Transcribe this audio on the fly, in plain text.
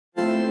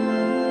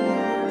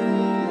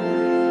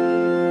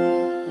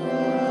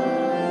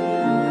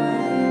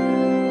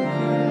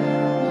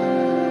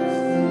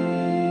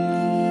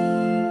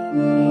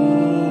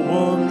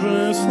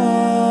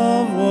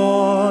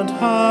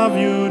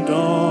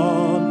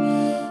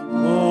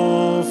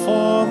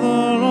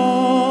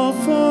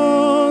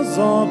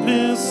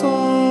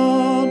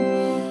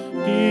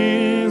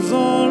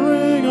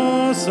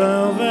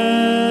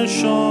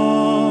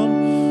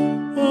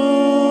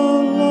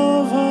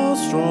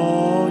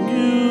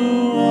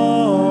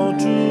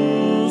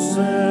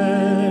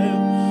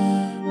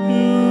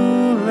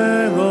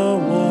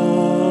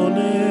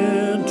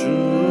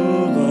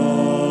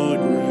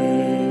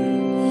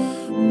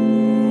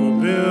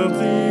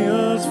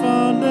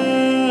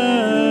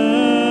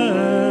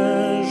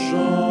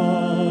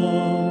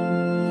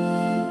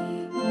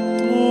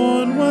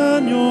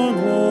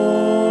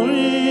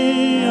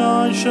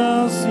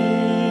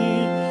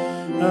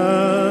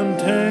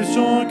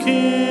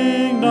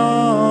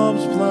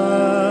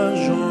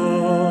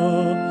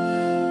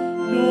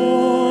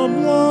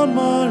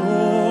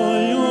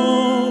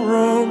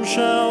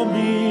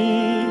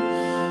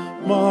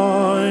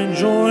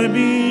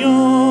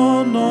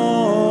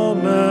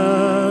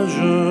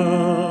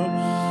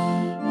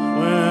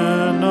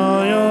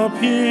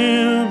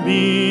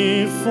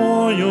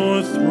before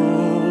your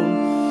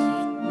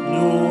throne.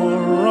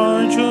 Your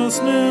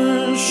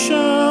righteousness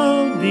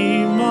shall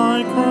be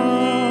my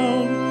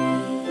crown.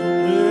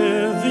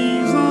 With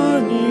these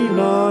I need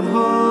not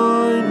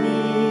hide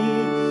me,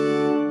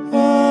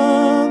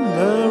 and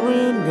there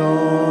in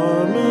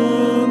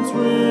garments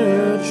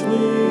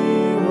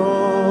richly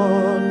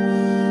wrought,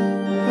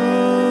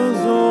 as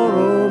our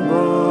own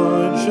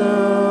bride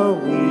shall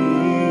we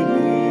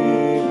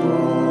be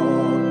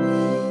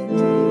brought,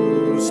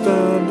 to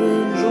stand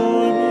in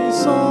joy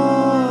beside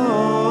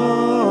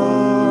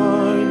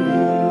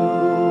you.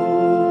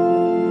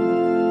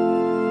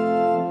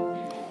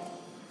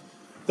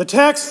 The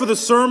text for the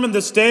sermon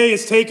this day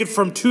is taken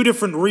from two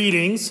different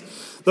readings.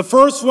 The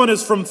first one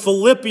is from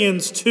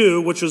Philippians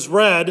 2, which was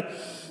read,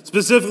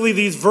 specifically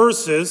these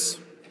verses.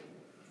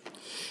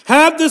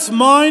 Have this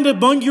mind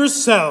among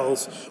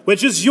yourselves,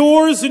 which is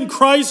yours in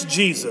Christ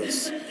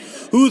Jesus,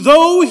 who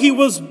though he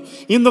was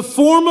in the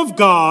form of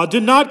God,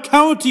 did not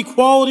count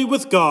equality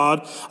with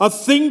God a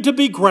thing to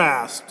be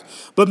grasped,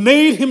 but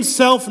made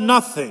himself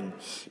nothing,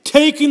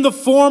 taking the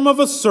form of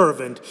a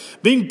servant,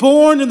 being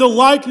born in the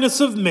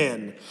likeness of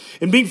men,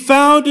 and being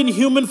found in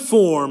human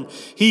form,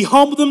 he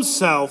humbled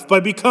himself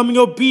by becoming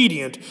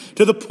obedient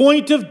to the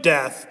point of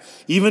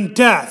death, even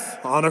death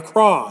on a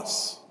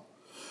cross.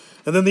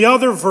 And then the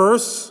other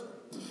verse,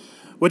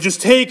 which is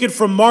taken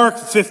from Mark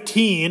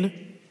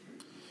 15,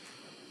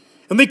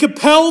 and they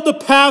compelled the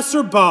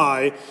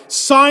passerby,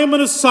 Simon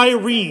of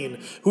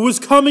Cyrene, who was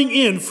coming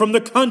in from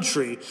the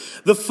country,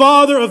 the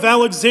father of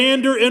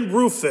Alexander and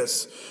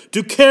Rufus,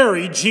 to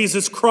carry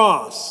Jesus'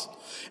 cross.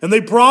 And they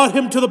brought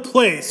him to the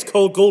place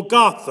called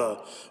Golgotha,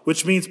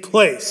 which means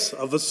place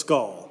of the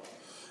skull.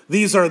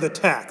 These are the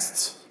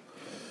texts.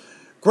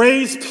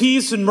 Grace,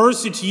 peace, and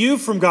mercy to you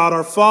from God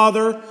our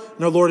Father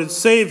and our Lord and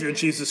Savior,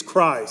 Jesus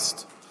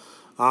Christ.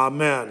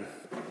 Amen.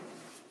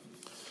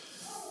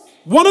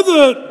 One of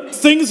the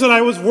things that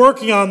I was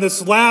working on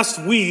this last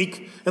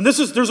week, and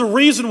there's a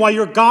reason why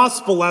your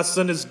gospel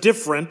lesson is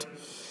different,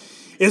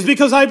 is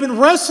because I've been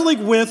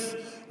wrestling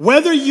with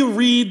whether you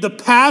read the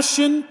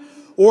Passion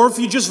or if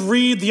you just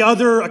read the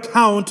other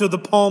account of the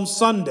Palm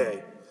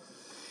Sunday.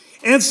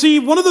 And see,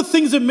 one of the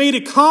things that made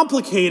it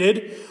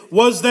complicated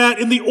was that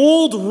in the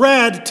old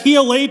red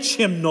TLH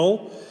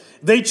hymnal,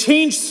 they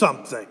changed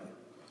something.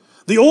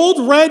 The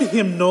old red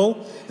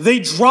hymnal, they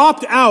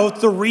dropped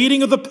out the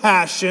reading of the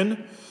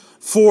Passion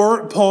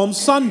for Palm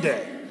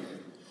Sunday.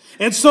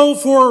 And so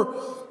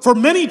for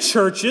many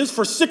churches,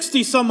 for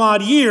 60 some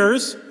odd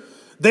years,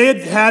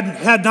 they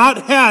had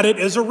not had it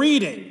as a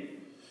reading.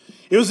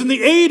 It was in the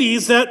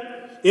 80s that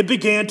it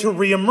began to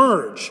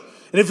reemerge.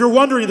 And if you're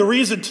wondering, the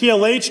reason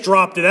TLH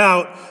dropped it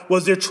out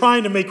was they're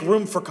trying to make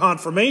room for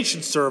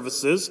confirmation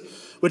services,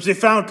 which they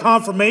found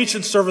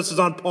confirmation services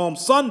on Palm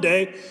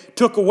Sunday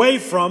took away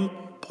from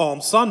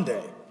Palm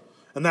Sunday.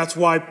 And that's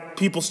why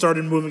people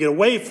started moving it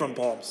away from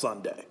Palm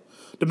Sunday,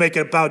 to make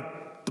it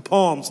about the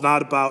palms,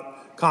 not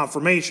about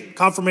confirmation.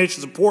 Confirmation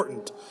is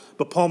important,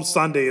 but Palm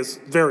Sunday is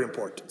very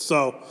important.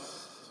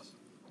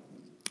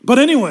 But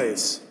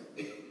anyways,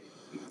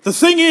 the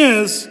thing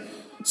is,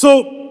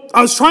 so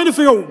I was trying to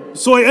figure out,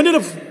 so I ended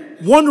up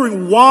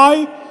wondering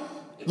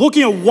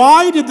looking at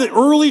why did the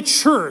early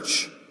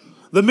church,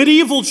 the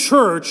medieval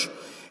church,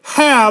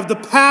 have the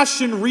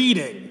Passion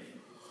reading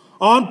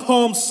on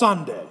Palm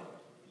Sunday?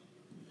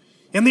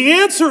 And the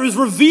answer is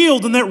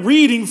revealed in that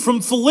reading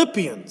from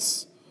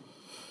Philippians.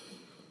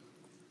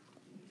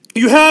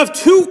 You have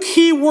two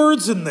key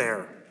words in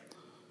there.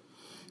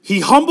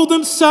 He humbled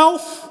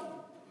himself,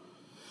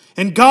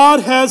 and God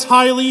has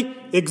highly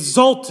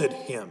exalted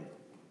him.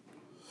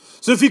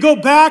 So if you go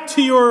back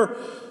to your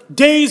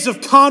days of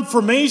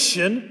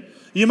confirmation,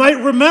 you might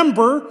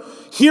remember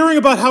hearing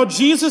about how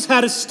Jesus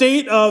had a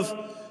state of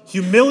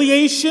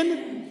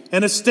humiliation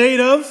and a state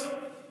of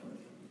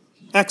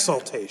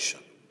exaltation.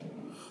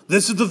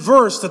 This is the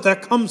verse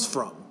that comes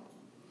from.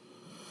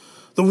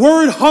 The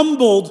word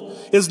humbled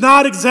is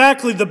not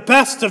exactly the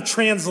best of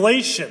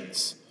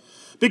translations.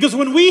 Because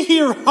when we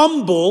hear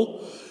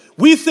humble,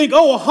 we think,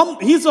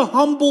 he's a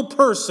humble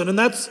person, and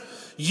that's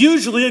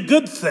usually a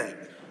good thing.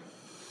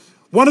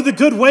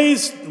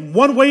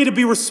 One way to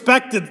be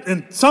respected,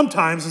 and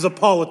sometimes as a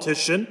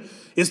politician,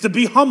 is to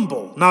be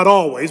humble. Not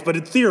always, but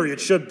in theory it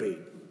should be.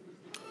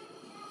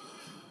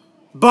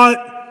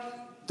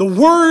 But the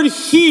word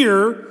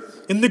here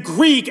in the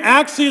Greek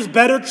actually is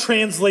better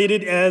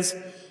translated as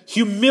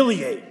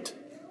humiliate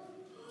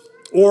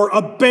or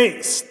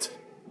abased.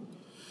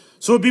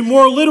 So it would be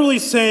more literally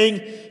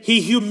saying he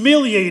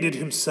humiliated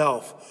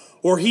himself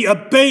or he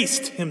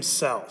abased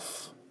himself.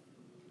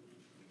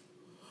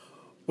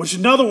 Which,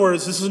 in other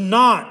words, this is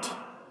not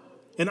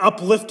an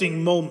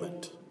uplifting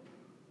moment,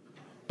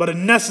 but a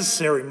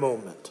necessary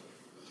moment.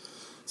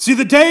 See,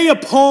 the day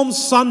of Palm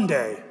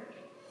Sunday,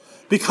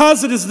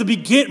 because it is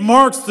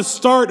marks the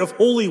start of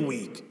Holy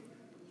Week,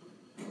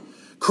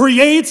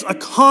 creates a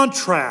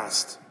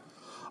contrast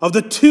of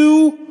the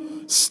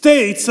two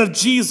states of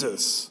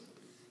Jesus.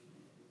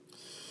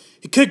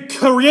 It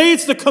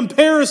creates the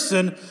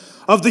comparison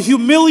of the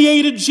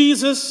humiliated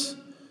Jesus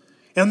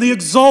and the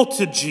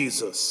exalted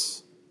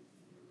Jesus.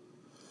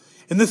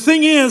 And the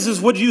thing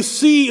is what you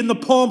see in the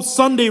Palm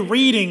Sunday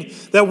reading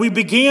that we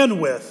began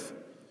with,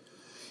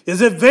 is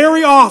that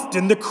very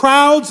often the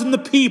crowds and the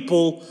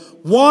people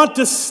want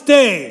to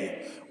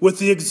stay with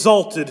the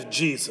exalted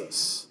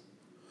Jesus.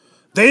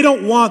 They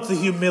don't want the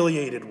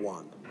humiliated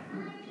one.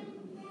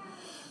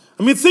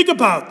 I mean, think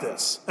about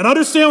this. And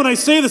understand when I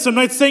say this, I'm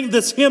not saying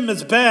this hymn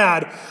is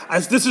bad,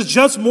 as this is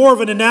just more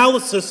of an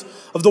analysis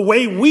of the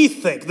way we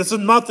think. This is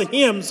not the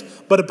hymns,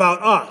 but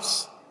about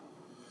us.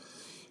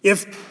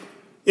 If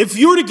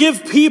you were to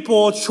give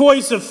people a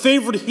choice of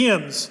favorite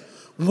hymns,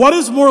 what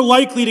is more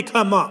likely to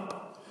come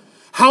up?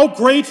 How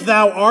great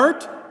thou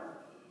art,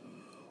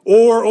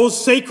 or O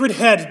sacred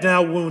head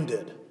now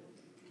wounded?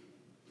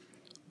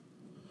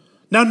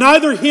 Now,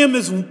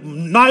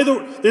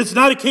 it's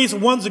not a case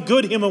of one's a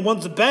good hymn and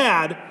one's a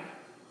bad,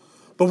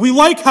 but we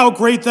like how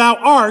great thou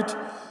art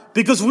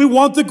because we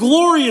want the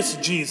glorious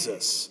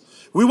Jesus.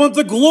 We want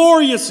the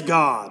glorious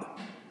God.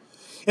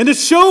 And to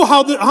show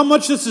how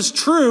much this is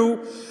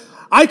true,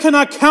 I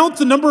cannot count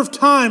the number of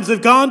times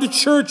I've gone to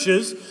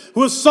churches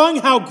who have sung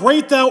how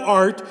great thou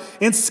art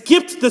and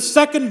skipped the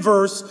second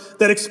verse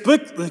that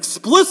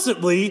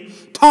explicitly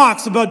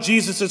talks about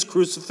Jesus'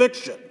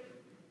 crucifixion.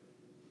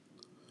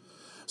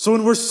 So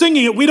when we're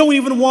singing it, we don't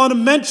even want to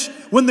mention,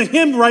 when the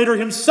hymn writer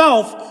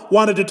himself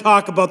wanted to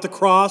talk about the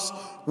cross,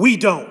 we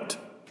don't.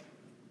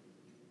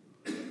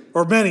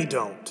 Or many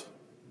don't.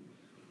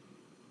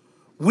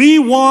 We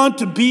want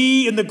to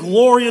be in the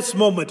glorious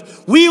moment.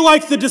 We,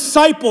 like the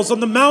disciples on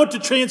the Mount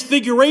of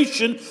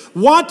Transfiguration,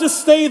 want to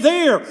stay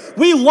there.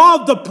 We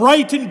love the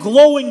bright and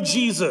glowing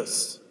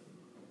Jesus.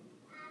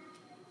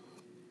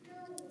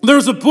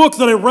 There's a book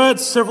that I read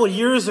several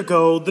years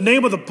ago. The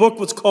name of the book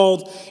was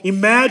called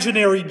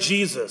Imaginary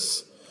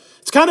Jesus.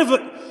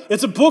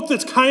 It's a book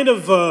that's kind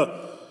of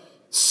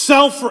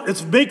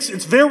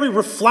it's very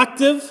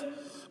reflective,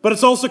 but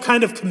it's also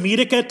kind of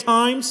comedic at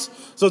times.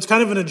 So it's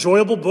kind of an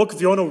enjoyable book. If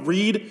you want to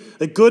read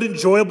a good,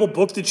 enjoyable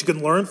book that you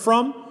can learn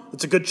from,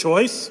 it's a good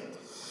choice.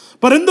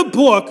 But in the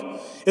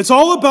book, it's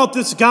all about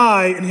this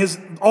guy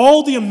and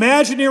all the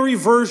imaginary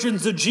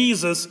versions of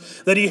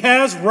Jesus that he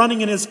has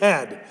running in his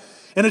head.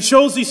 And it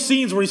shows these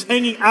scenes where he's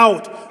hanging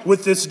out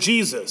with this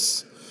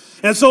Jesus.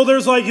 And so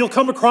you'll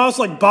come across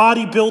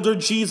bodybuilder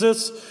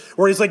Jesus,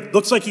 where he's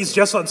looks like he's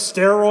just on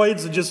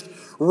steroids and just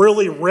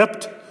really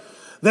ripped.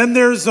 Then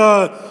there's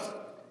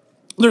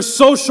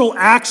social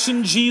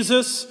action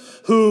Jesus,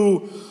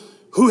 who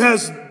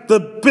has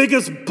the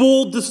biggest,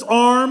 boldest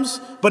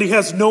arms, but he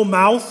has no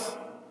mouth,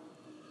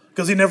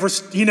 because he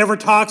never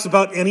talks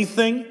about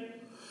anything.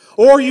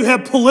 Or you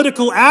have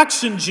political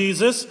action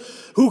Jesus,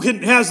 who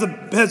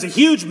has a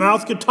huge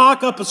mouth, can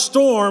talk up a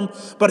storm,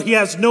 but he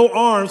has no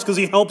arms because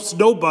he helps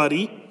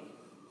nobody.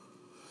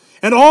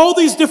 And all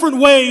these different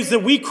ways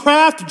that we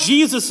craft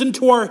Jesus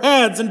into our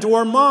heads, into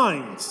our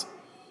minds.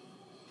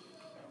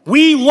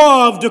 We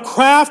love to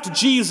craft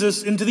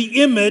Jesus into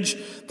the image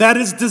that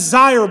is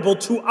desirable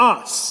to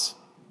us.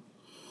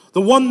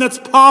 The one that's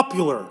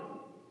popular.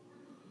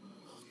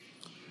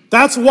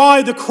 That's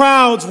why the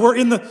crowds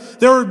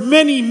there were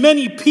many,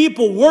 many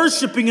people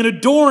worshiping and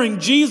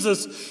adoring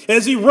Jesus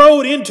as he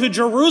rode into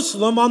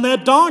Jerusalem on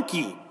that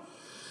donkey.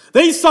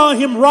 They saw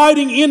him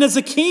riding in as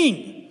a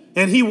king,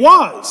 and he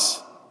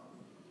was.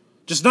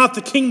 Just not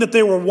the king that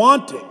they were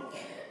wanting.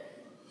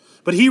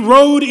 But he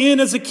rode in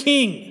as a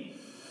king.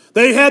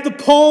 They had the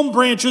palm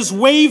branches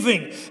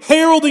waving,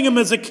 heralding him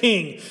as a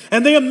king.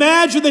 And they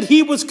imagined that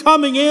he was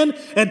coming in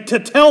and to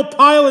tell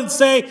Pilate and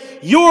say,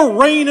 your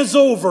reign is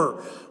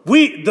over.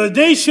 The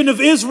nation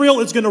of Israel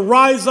is going to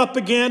rise up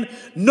again.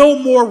 No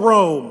more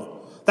Rome.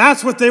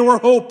 That's what they were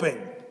hoping.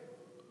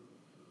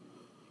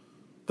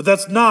 But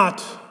that's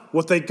not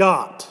what they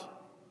got.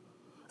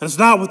 And it's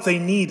not what they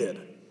needed.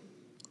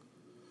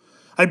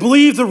 I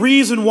believe the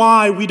reason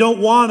why we don't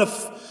want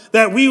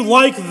that we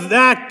like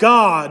that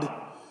God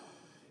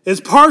is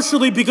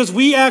partially because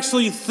we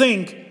actually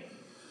think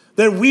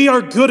that we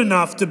are good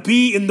enough to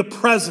be in the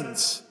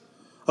presence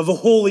of a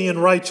holy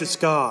and righteous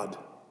God.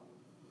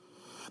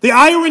 The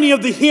irony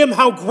of the hymn,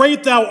 How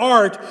Great Thou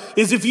Art,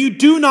 is if you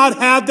do not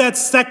have that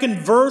second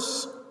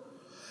verse,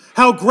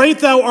 How Great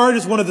Thou Art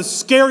is one of the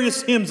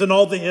scariest hymns in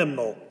all the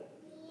hymnal.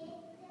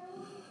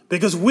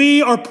 Because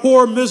we are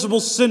poor,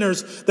 miserable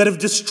sinners that have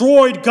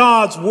destroyed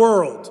God's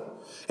world.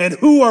 And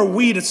who are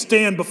we to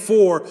stand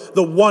before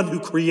the one who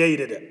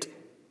created it?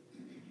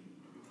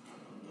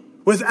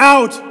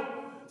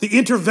 Without the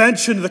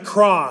intervention of the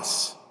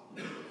cross,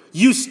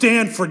 you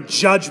stand for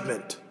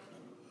judgment,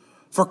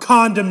 for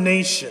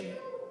condemnation,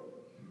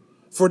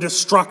 for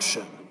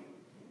destruction.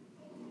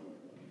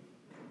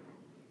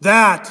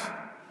 That,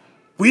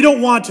 we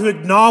don't want to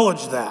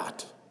acknowledge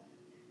that.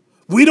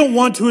 We don't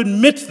want to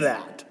admit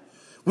that.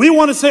 We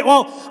want to say,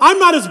 well, I'm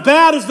not as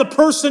bad as the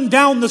person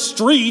down the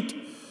street.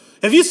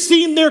 Have you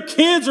seen their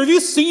kids? Or have you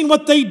seen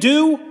what they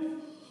do?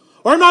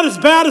 Or I'm not as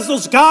bad as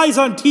those guys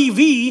on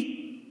TV.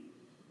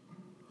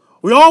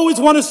 We always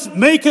want to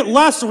make it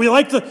lesser. We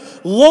like to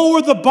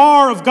lower the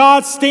bar of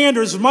God's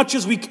standards as much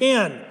as we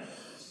can.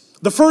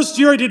 The first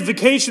year I did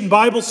Vacation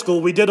Bible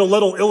School, we did a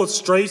little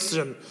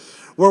illustration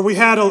where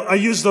I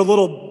used a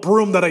little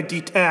broom that I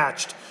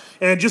detached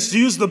and just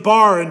used the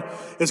bar, and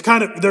it's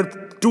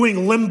they're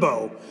doing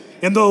limbo.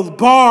 And the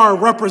bar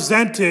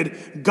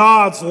represented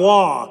God's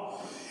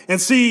law.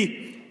 And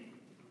see,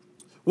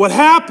 what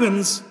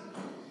happens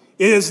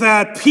is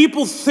that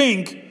people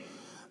think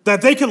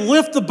that they can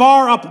lift the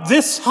bar up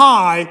this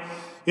high,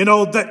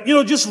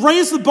 just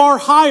raise the bar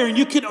higher and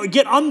you can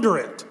get under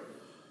it.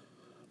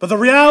 But the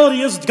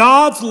reality is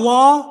God's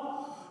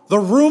law, the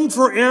room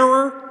for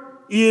error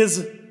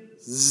is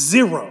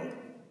 0.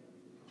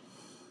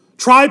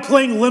 Try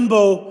playing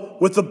limbo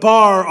with the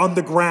bar on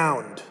the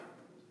ground.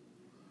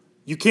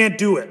 You can't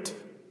do it.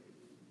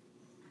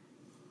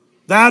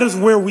 That is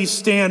where we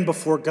stand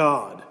before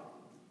God.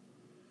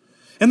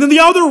 And then the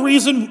other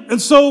reason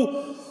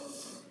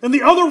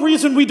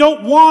we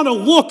don't want to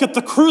look at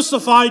the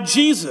crucified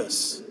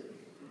Jesus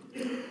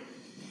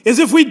is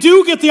if we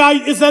do get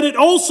is that it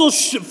also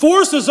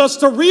forces us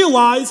to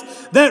realize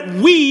that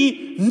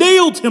we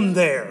nailed him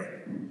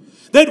there.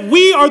 That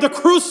we are the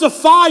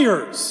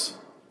crucifiers.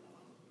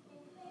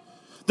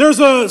 There's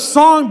a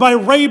song by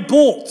Ray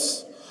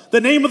Boltz.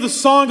 The name of the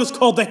song is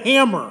called The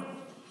Hammer.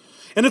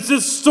 And it's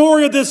this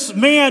story of this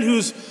man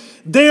who's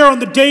there on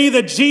the day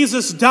that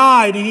Jesus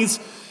died. And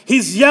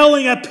he's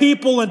yelling at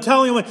people and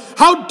telling them,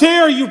 how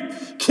dare you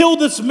kill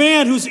this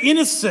man who's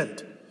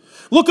innocent?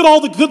 Look at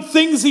all the good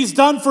things he's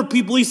done for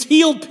people. He's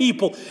healed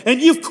people. And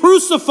you've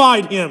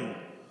crucified him.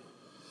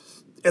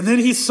 And then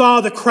he saw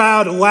the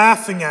crowd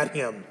laughing at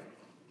him.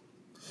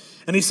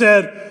 And he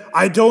said,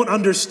 I don't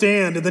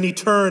understand. And then he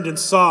turned and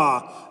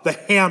saw the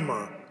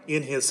hammer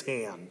in his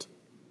hand.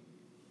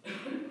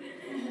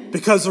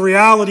 Because the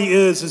reality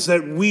is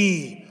that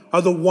we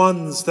are the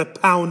ones that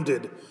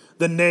pounded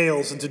the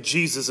nails into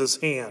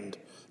Jesus' hand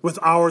with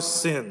our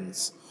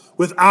sins,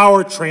 with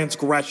our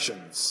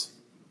transgressions.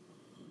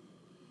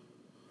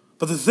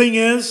 But the thing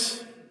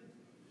is,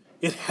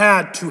 it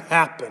had to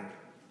happen.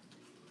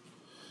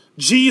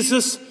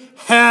 Jesus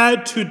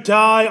had to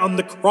die on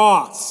the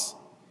cross.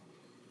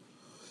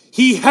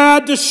 He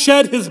had to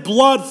shed his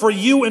blood for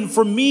you and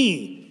for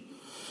me.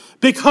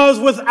 Because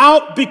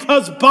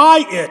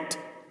by it,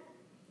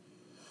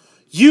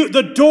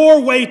 the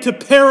doorway to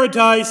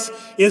paradise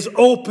is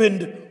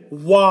opened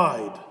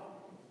wide.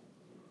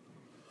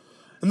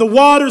 In the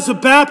waters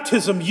of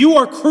baptism, you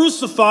are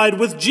crucified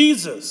with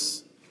Jesus.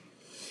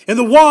 In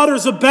the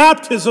waters of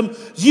baptism,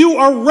 you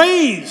are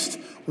raised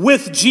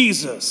with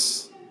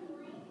Jesus.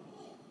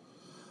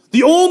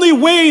 The only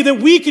way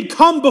that we could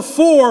come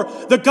before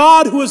the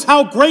God who is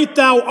how great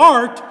thou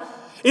art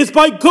is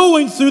by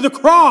going through the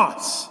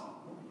cross.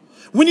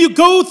 When you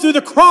go through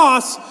the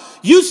cross,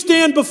 you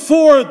stand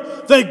before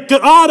the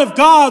God of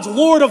gods,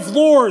 Lord of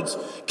lords,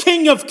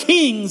 King of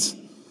kings,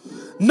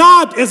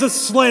 not as a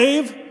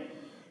slave,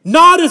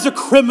 not as a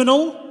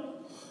criminal,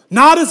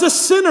 not as a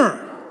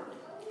sinner.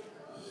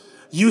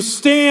 You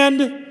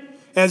stand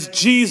as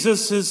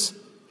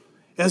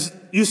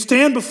you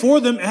stand before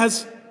them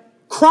as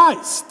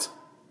Christ.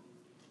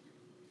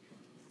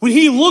 When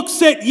he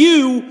looks at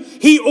you,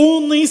 he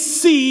only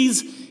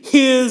sees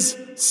his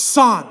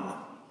Son.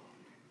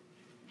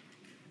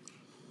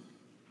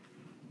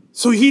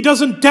 So he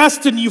doesn't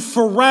destine you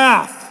for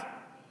wrath.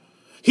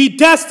 He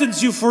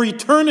destines you for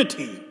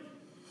eternity.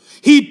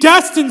 He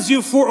destines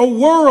you for a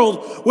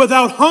world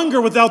without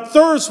hunger, without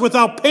thirst,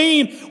 without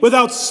pain,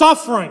 without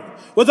suffering,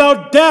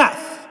 without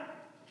death.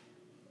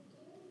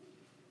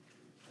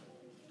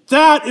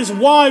 That is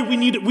why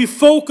we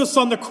focus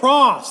on the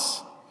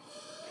cross.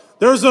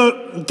 There's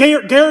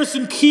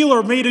Garrison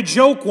Keillor made a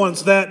joke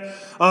once that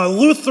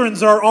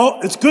Lutherans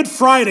it's Good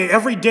Friday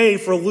every day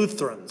for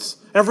Lutherans,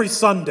 every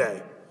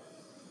Sunday.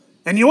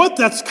 And you know what?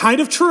 That's kind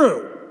of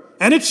true.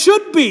 And it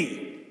should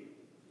be.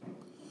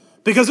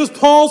 Because as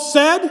Paul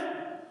said,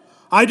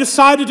 I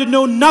decided to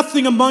know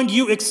nothing among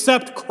you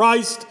except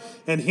Christ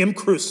and him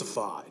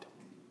crucified.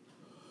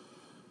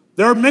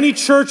 There are many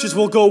churches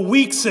will go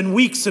weeks and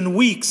weeks and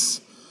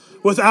weeks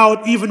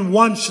without even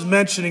once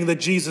mentioning that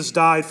Jesus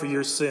died for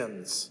your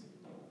sins.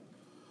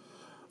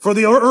 For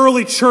the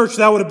early church,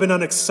 that would have been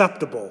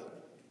unacceptable.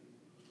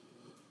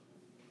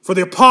 For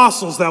the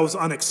apostles, that was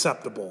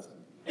unacceptable.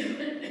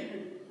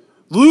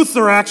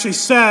 Luther actually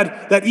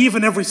said that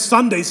even every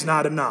Sunday's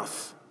not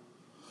enough.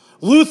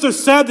 Luther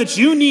said that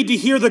you need to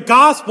hear the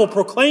gospel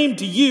proclaimed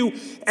to you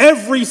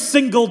every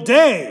single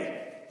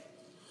day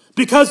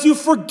because you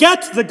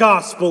forget the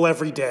gospel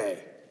every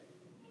day.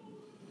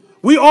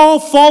 We all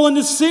fall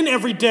into sin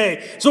every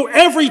day. So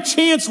every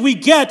chance we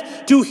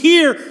get to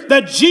hear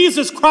that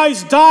Jesus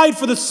Christ died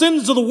for the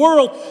sins of the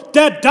world,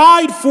 that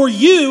died for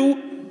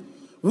you,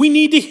 we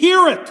need to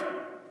hear it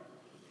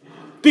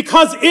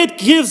because it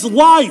gives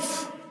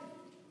life.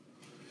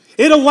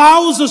 It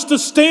allows us to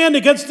stand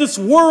against this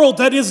world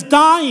that is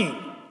dying.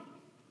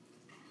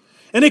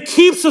 And it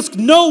keeps us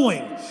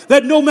knowing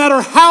that no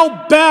matter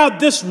how bad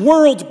this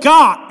world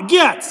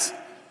gets,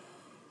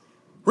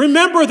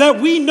 remember that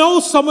we know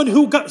someone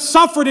who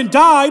suffered and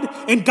died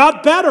and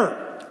got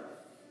better.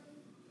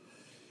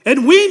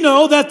 And we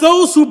know that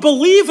those who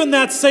believe in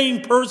that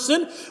same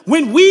person,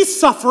 when we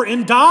suffer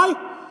and die,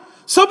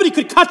 somebody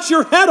could cut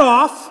your head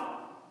off,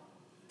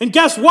 and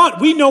guess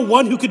what? We know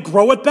one who could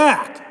grow it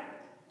back.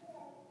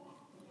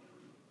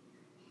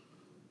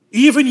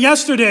 Even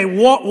yesterday,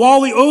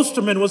 Wally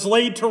Osterman was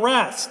laid to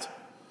rest.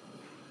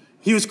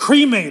 He was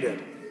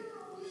cremated.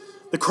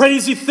 The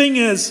crazy thing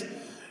is,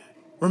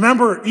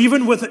 remember,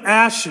 even with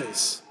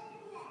ashes,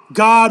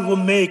 God will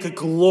make a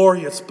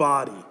glorious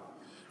body.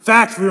 In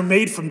fact, we were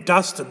made from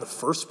dust in the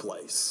first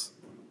place.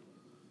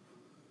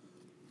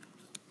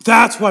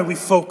 That's why we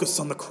focus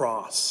on the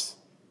cross.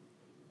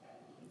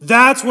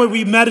 That's why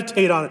we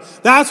meditate on it.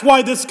 That's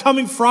why this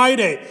coming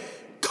Friday,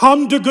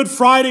 come to Good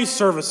Friday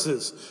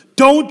services.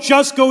 Don't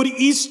just go to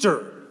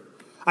Easter.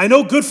 I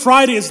know Good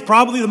Friday is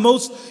probably the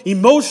most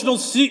emotional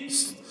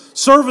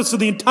service of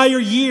the entire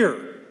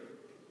year.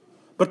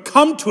 But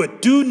come to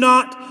it. Do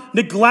not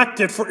neglect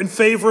it in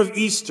favor of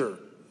Easter.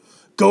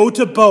 Go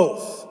to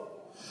both.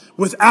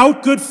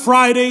 Without Good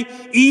Friday,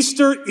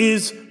 Easter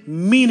is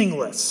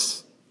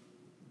meaningless.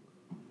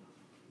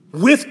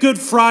 With Good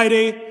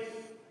Friday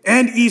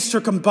and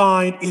Easter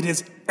combined, it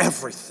is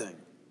everything.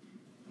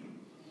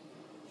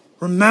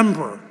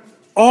 Remember,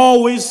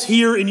 always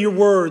hear in your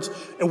words,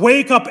 and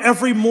wake up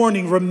every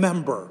morning,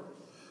 remember,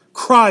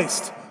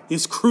 Christ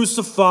is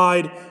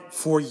crucified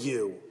for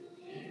you.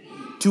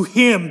 To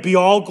him be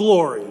all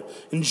glory.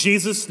 In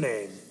Jesus'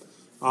 name,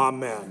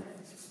 amen.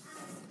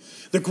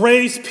 The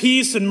grace,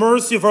 peace, and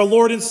mercy of our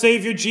Lord and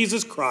Savior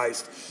Jesus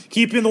Christ,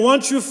 keep you in the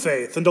one true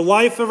faith and to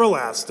life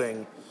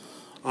everlasting.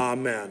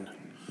 Amen.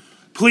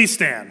 Please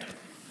stand.